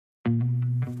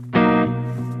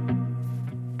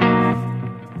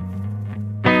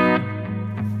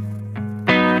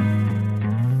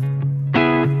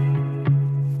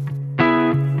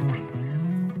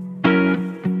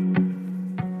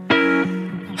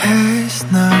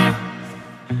now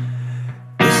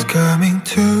is coming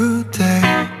today.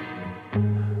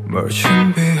 뭘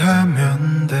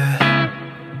준비하면 돼?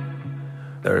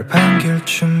 널 반길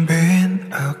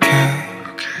준비는 okay.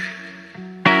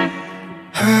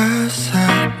 회색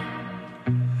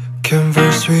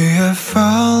canvas 위에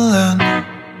fallen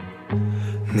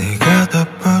네가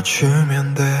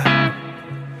덮어주면 돼.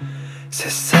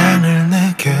 세상을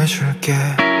내게 줄게.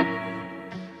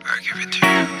 I'll give it to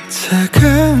you.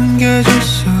 차가운 계절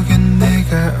속에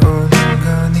네가 오는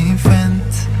건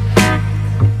이벤트.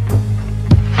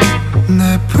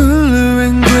 내 blue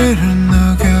and green을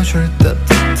녹여줄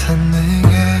따뜻한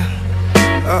내게.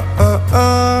 Oh oh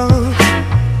oh.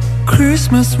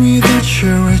 Christmas without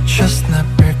you it's just not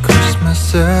be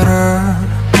Christmas at all.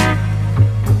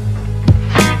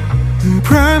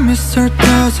 Bright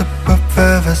mistletoes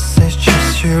above us, it's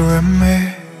just you and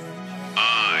me. I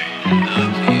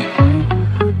love you.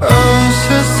 온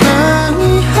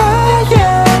세상이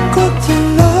하얀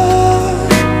꽃들로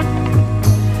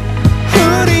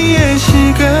우리의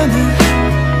시간을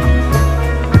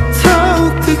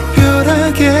더욱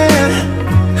특별하게.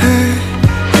 hey,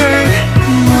 hey.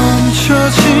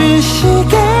 멈춰진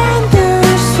시간들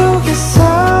속에서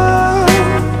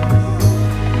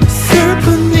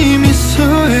슬픈 이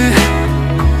미소에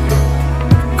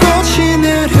꽃이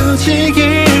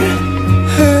내려지길.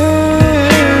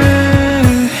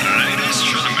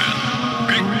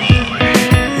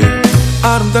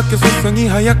 아름답게 세상이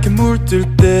하얗게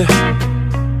물들 때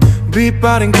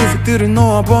빛바랜 그 색들을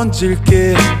놓아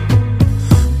번질게.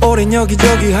 오랜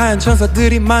여기저기 하얀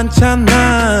천사들이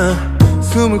많잖아.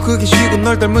 숨을 크게 쉬고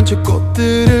널 닮은 채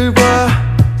꽃들을 봐.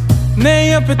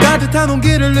 내 옆에 따뜻한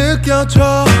온기를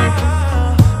느껴줘.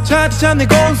 차디찬 내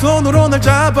고운 손으로 날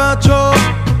잡아줘.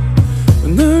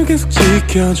 널 계속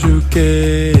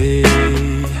지켜줄게.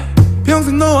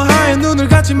 평생 너와 하얀 눈을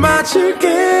같이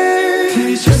맞출게. Did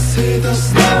you just see the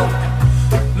snow?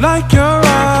 Like your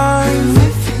eyes. We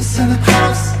live in Santa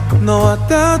Claus. 너와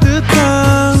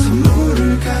따뜻한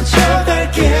선물을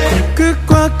가져갈게.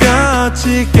 끝과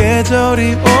같이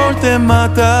계절이 올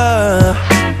때마다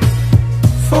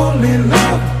Fall in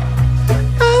love.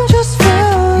 I'm just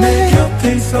falling. 내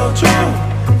곁에 있어줘.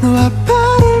 너와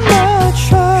발을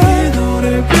맞춰 이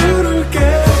노래 부를게.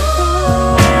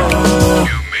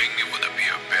 You make me wanna be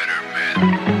a better man.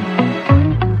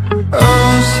 온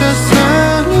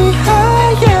세상이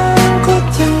하얀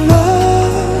꽃들로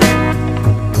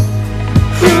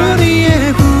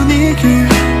우리의 분위기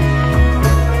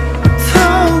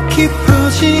더욱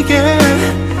깊어지게.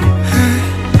 hey,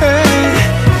 hey.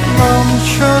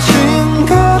 멈춰진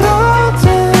거라도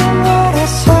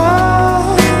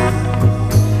알아서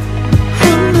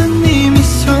웃는 이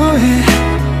미소에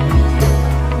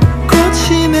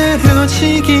꽃이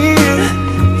내려지길.